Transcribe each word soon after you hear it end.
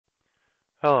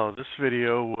Hello, this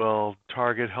video will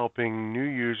target helping new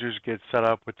users get set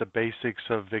up with the basics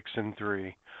of Vixen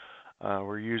 3.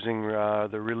 We're using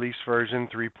the release version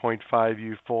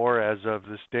 3.5U4 as of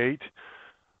this date.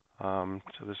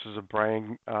 So this is a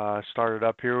brand started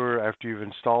up here after you've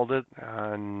installed it,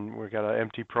 and we've got an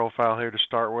empty profile here to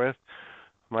start with.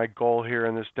 My goal here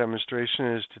in this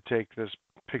demonstration is to take this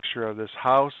picture of this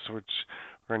house, which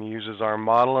we're going to use as our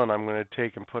model, and I'm going to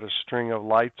take and put a string of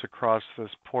lights across this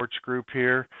porch group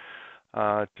here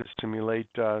to simulate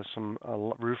some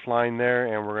roof line there,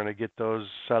 and we're going to get those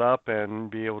set up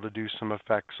and be able to do some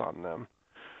effects on them.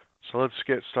 So let's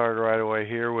get started right away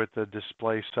here with the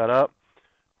display setup.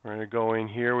 We're going to go in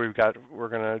here. We're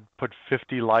going to put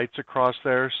 50 lights across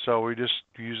there, so we just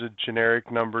use a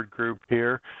generic numbered group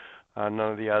here. None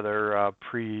of the other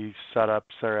pre-setups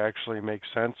there actually make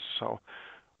sense, so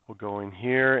we'll go in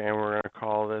here and we're going to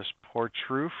call this porch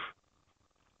roof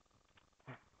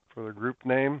for the group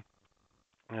name,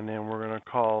 and then we're going to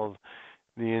call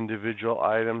the individual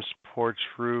items porch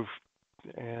roof,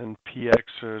 and PX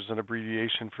is an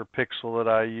abbreviation for pixel that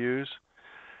I use,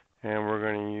 and we're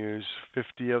going to use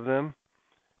 50 of them,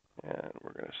 and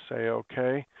we're going to say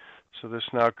OK. So this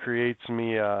now creates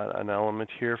me an element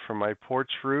here for my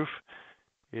porch roof.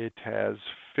 It has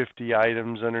 50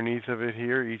 items underneath of it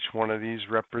here. Each one of these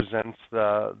represents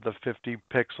the 50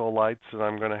 pixel lights that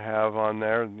I'm going to have on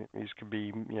there. These could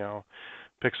be,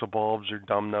 pixel bulbs or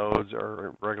dumb nodes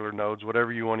or regular nodes,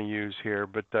 whatever you want to use here.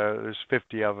 But there's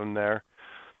 50 of them there,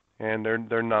 and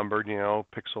they're numbered,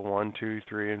 pixel 1, 2,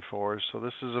 3, and 4. So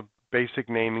this is a basic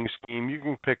naming scheme. You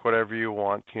can pick whatever you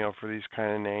want, for these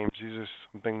kind of names. These are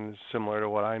something similar to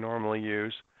what I normally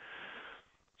use.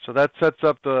 So that sets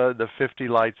up the 50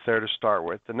 lights there to start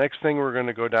with. The next thing we're going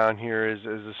to go down here is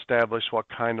establish what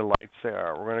kind of lights they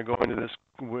are. We're going to go into this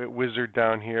wizard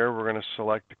down here. We're going to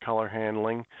select the color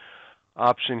handling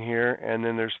option here, and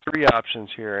then there's three options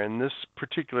here. In this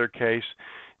particular case,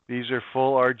 these are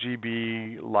full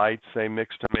RGB lights. They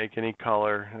mix to make any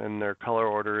color, and their color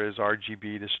order is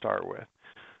RGB to start with.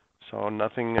 So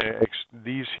nothing.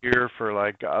 These here for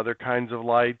like other kinds of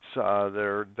lights that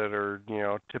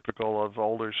are typical of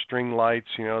older string lights,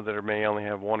 that may only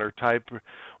have one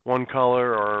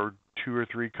color or two or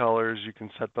three colors. You can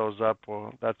set those up.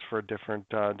 Well, that's for a different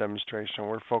demonstration.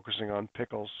 We're focusing on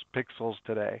pixels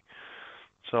today.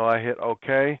 So I hit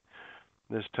OK.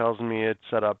 This tells me it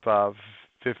set up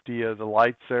 50 of the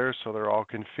lights there, so they're all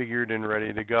configured and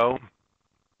ready to go.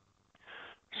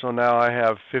 So now I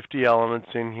have 50 elements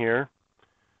in here.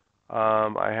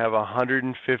 I have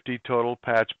 150 total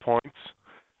patch points.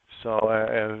 So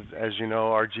as you know,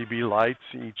 RGB lights,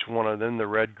 each one of them, the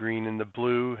red, green, and the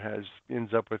blue,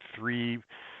 ends up with 3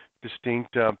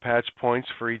 distinct patch points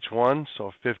for each one.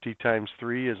 So 50 times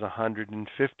 3 is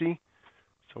 150.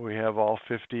 So we have all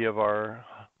 50 of our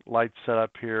lights set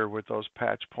up here with those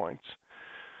patch points.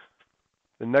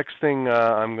 The next thing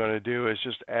I'm going to do is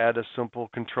just add a simple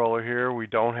controller here. We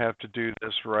don't have to do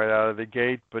this right out of the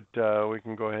gate, but we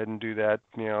can go ahead and do that,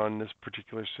 in this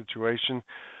particular situation.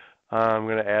 I'm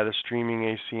going to add a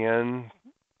streaming ACN.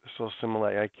 This will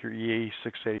simulate like your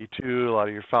EA682, a lot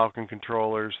of your Falcon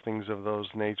controllers, things of those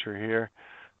nature here.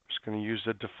 I'm just going to use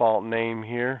the default name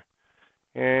here.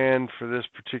 And for this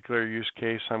particular use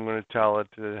case, I'm going to tell it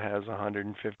that it has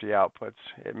 150 outputs.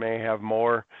 It may have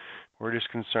more. We're just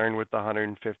concerned with the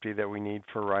 150 that we need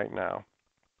for right now.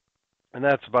 And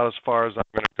that's about as far as I'm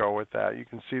going to go with that. You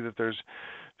can see that there's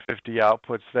 50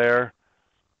 outputs there.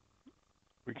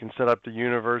 We can set up the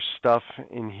universe stuff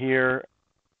in here.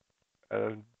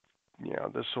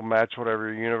 This will match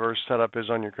whatever your universe setup is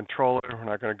on your controller. We're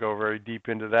not going to go very deep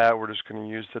into that. We're just going to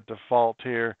use the default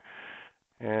here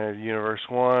and universe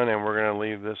 1, and we're going to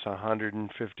leave this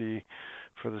 150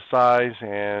 for the size,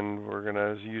 and we're going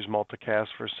to use multicast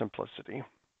for simplicity.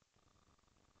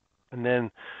 And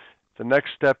then the next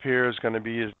step here is going to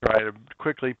be to try to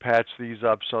quickly patch these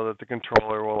up so that the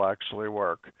controller will actually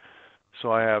work.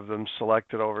 So I have them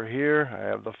selected over here. I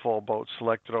have the full boat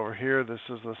selected over here. This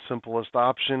is the simplest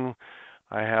option.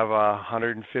 I have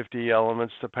 150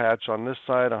 elements to patch on this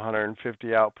side, 150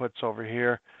 outputs over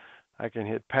here. I can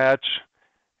hit patch,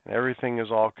 and everything is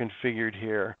all configured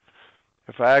here.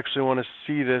 If I actually want to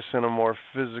see this in a more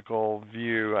physical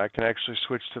view, I can actually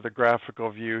switch to the graphical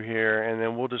view here, and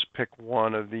then we'll just pick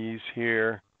one of these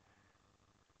here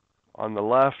on the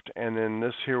left, and then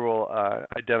this here will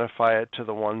identify it to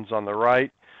the ones on the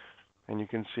right. And you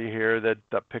can see here that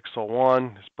the pixel 1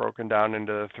 is broken down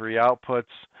into the 3 outputs,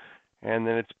 and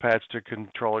then it's patched to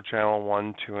controller channel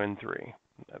 1, 2, and 3.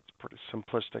 That's pretty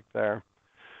simplistic there.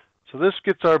 So this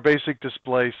gets our basic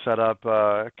display set up,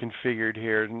 configured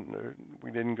here.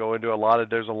 We didn't go into a lot of,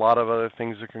 there's a lot of other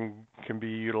things that can be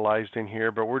utilized in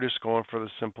here, but we're just going for the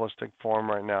simplistic form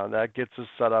right now. That gets us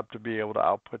set up to be able to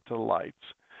output to the lights.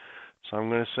 So I'm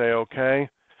going to say OK,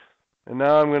 and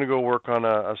now I'm going to go work on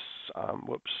I'm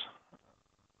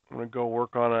going to go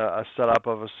work on a setup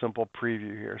of a simple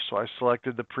preview here. So I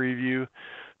selected the preview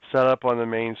setup on the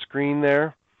main screen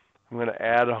there. I'm going to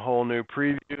add a whole new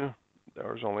preview.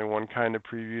 There was only one kind of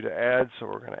preview to add, so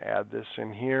we're going to add this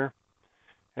in here.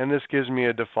 And this gives me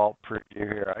a default preview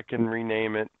here. I can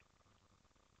rename it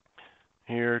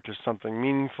here to something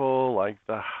meaningful like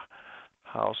the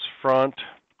house front.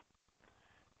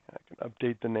 I can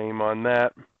update the name on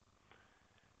that.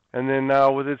 And then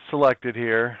now with it selected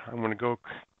here, I'm going to go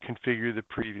configure the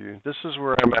preview. This is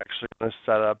where I'm actually going to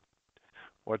set up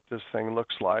what this thing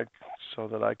looks like so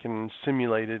that I can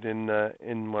simulate it in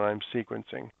when I'm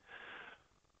sequencing.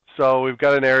 So we've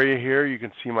got an area here. You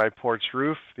can see my porch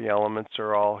roof. The elements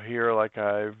are all here like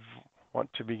I want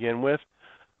to begin with.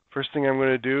 First thing I'm going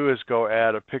to do is go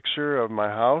add a picture of my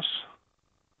house.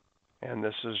 And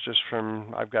this is just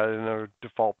from, I've got it in a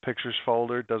default pictures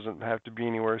folder. It doesn't have to be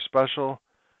anywhere special.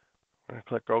 I'm going to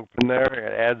click open there.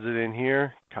 It adds it in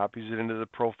here, copies it into the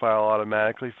profile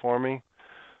automatically for me.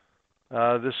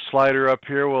 This slider up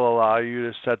here will allow you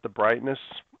to set the brightness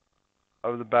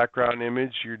of the background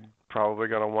image. You're probably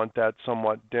going to want that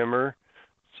somewhat dimmer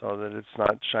so that it's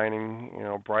not shining,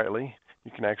 brightly.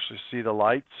 You can actually see the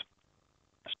lights.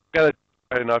 So I've got it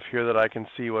bright enough here that I can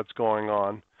see what's going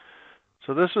on.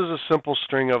 So this is a simple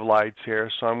string of lights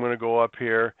here. So I'm going to go up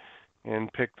here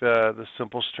and pick the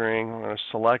simple string. I'm going to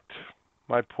select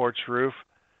my porch roof.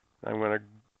 I'm going to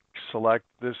select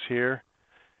this here.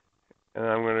 And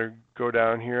I'm going to go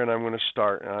down here and I'm going to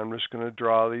start. And I'm just going to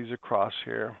draw these across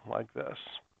here like this.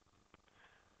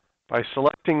 By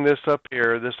selecting this up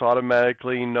here, this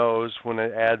automatically knows when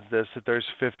it adds this that there's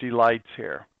 50 lights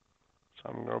here. So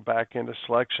I'm going to go back into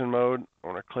selection mode.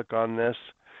 I'm going to click on this.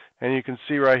 And you can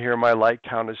see right here my light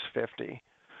count is 50.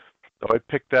 So I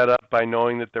picked that up by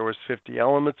knowing that there was 50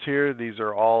 elements here. These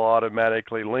are all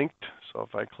automatically linked. So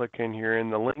if I click in here in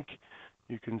the link,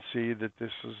 you can see that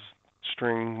this is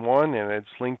string 1 and it's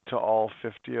linked to all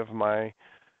 50 of my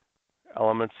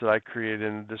elements that I created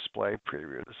in the display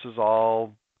preview. This is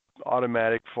all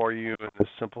automatic for you in a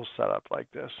simple setup like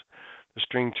this. The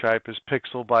string type is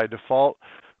pixel by default.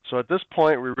 So at this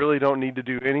point, we really don't need to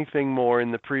do anything more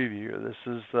in the preview. This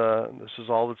is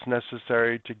all that's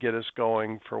necessary to get us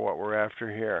going for what we're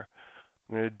after here.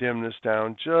 I'm going to dim this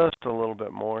down just a little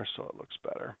bit more so it looks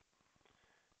better.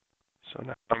 So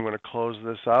now I'm going to close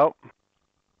this out.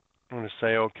 I'm going to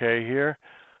say OK here.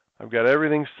 I've got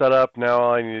everything set up. Now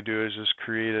all I need to do is just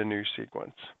create a new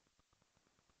sequence.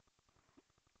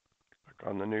 Click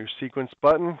on the new sequence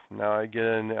button. Now I get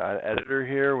an editor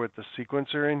here with the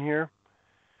sequencer in here.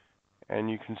 And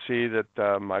you can see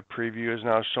that my preview is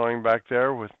now showing back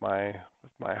there with my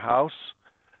house.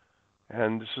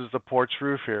 And this is the porch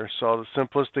roof here. So the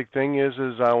simplistic thing is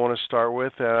I want to start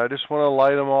with, I just want to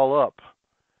light them all up.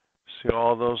 See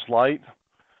all those light?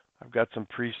 I've got some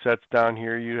presets down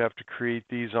here. You have to create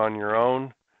these on your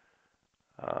own.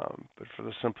 But for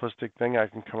the simplistic thing, I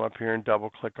can come up here and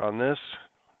double click on this.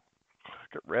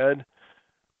 Click at red.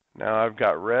 Now I've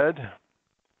got red.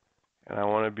 And I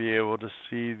want to be able to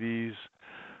see these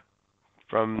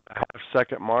from the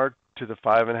half-second mark to the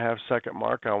 5.5-second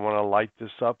mark. I want to light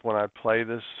this up when I play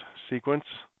this sequence.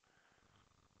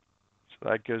 So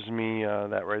that gives me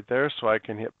that right there. So I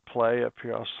can hit play up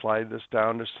here. I'll slide this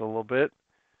down just a little bit.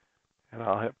 And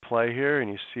I'll hit play here. And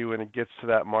you see when it gets to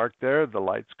that mark there, the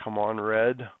lights come on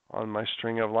red on my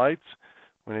string of lights.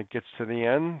 When it gets to the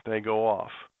end, they go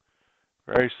off.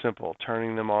 Very simple,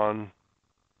 turning them on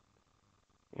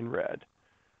in red.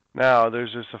 Now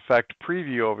there's this effect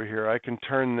preview over here. I can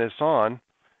turn this on,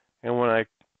 and when I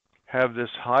have this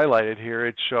highlighted here,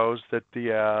 it shows that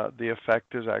the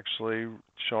effect is actually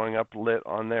showing up lit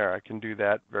on there. I can do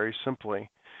that very simply.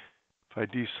 If I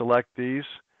deselect these,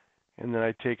 and then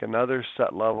I take another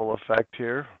set level effect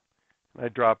here, and I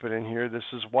drop it in here, this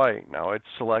is white. Now it's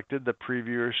selected, the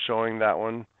preview is showing that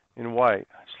one in white.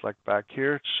 I select back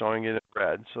here, it's showing it in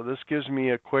red. So this gives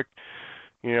me a quick,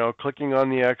 clicking on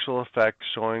the actual effect,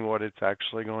 showing what it's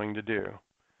actually going to do.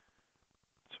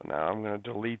 So now I'm going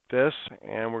to delete this,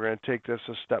 and we're going to take this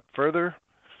a step further,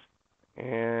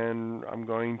 and I'm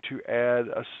going to add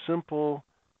a simple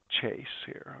chase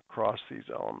here across these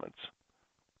elements.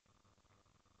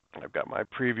 I've got my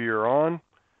previewer on,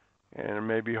 and it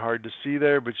may be hard to see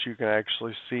there, but you can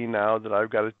actually see now that I've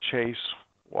got a chase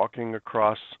walking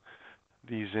across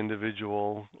these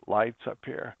individual lights up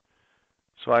here.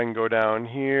 So I can go down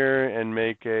here and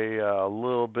make a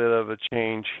little bit of a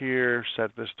change here,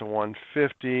 set this to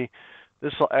 150.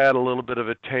 This will add a little bit of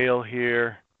a tail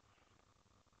here.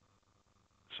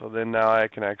 So then now I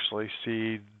can actually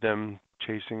see them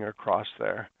chasing across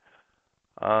there.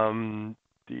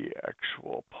 The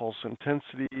actual pulse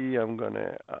intensity, I'm going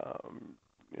to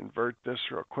invert this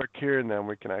real quick here, and then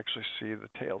we can actually see the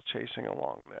tail chasing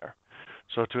along there.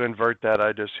 So to invert that,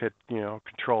 I just hit,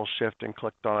 Control Shift and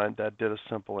clicked on it. That did a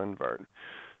simple invert.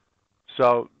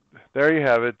 So there you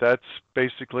have it. That's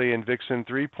basically in Vixen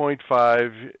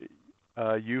 3.5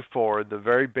 U4, the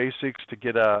very basics to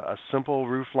get a simple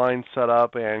roof line set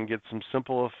up and get some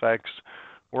simple effects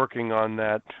working on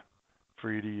that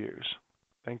for you to use.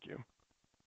 Thank you.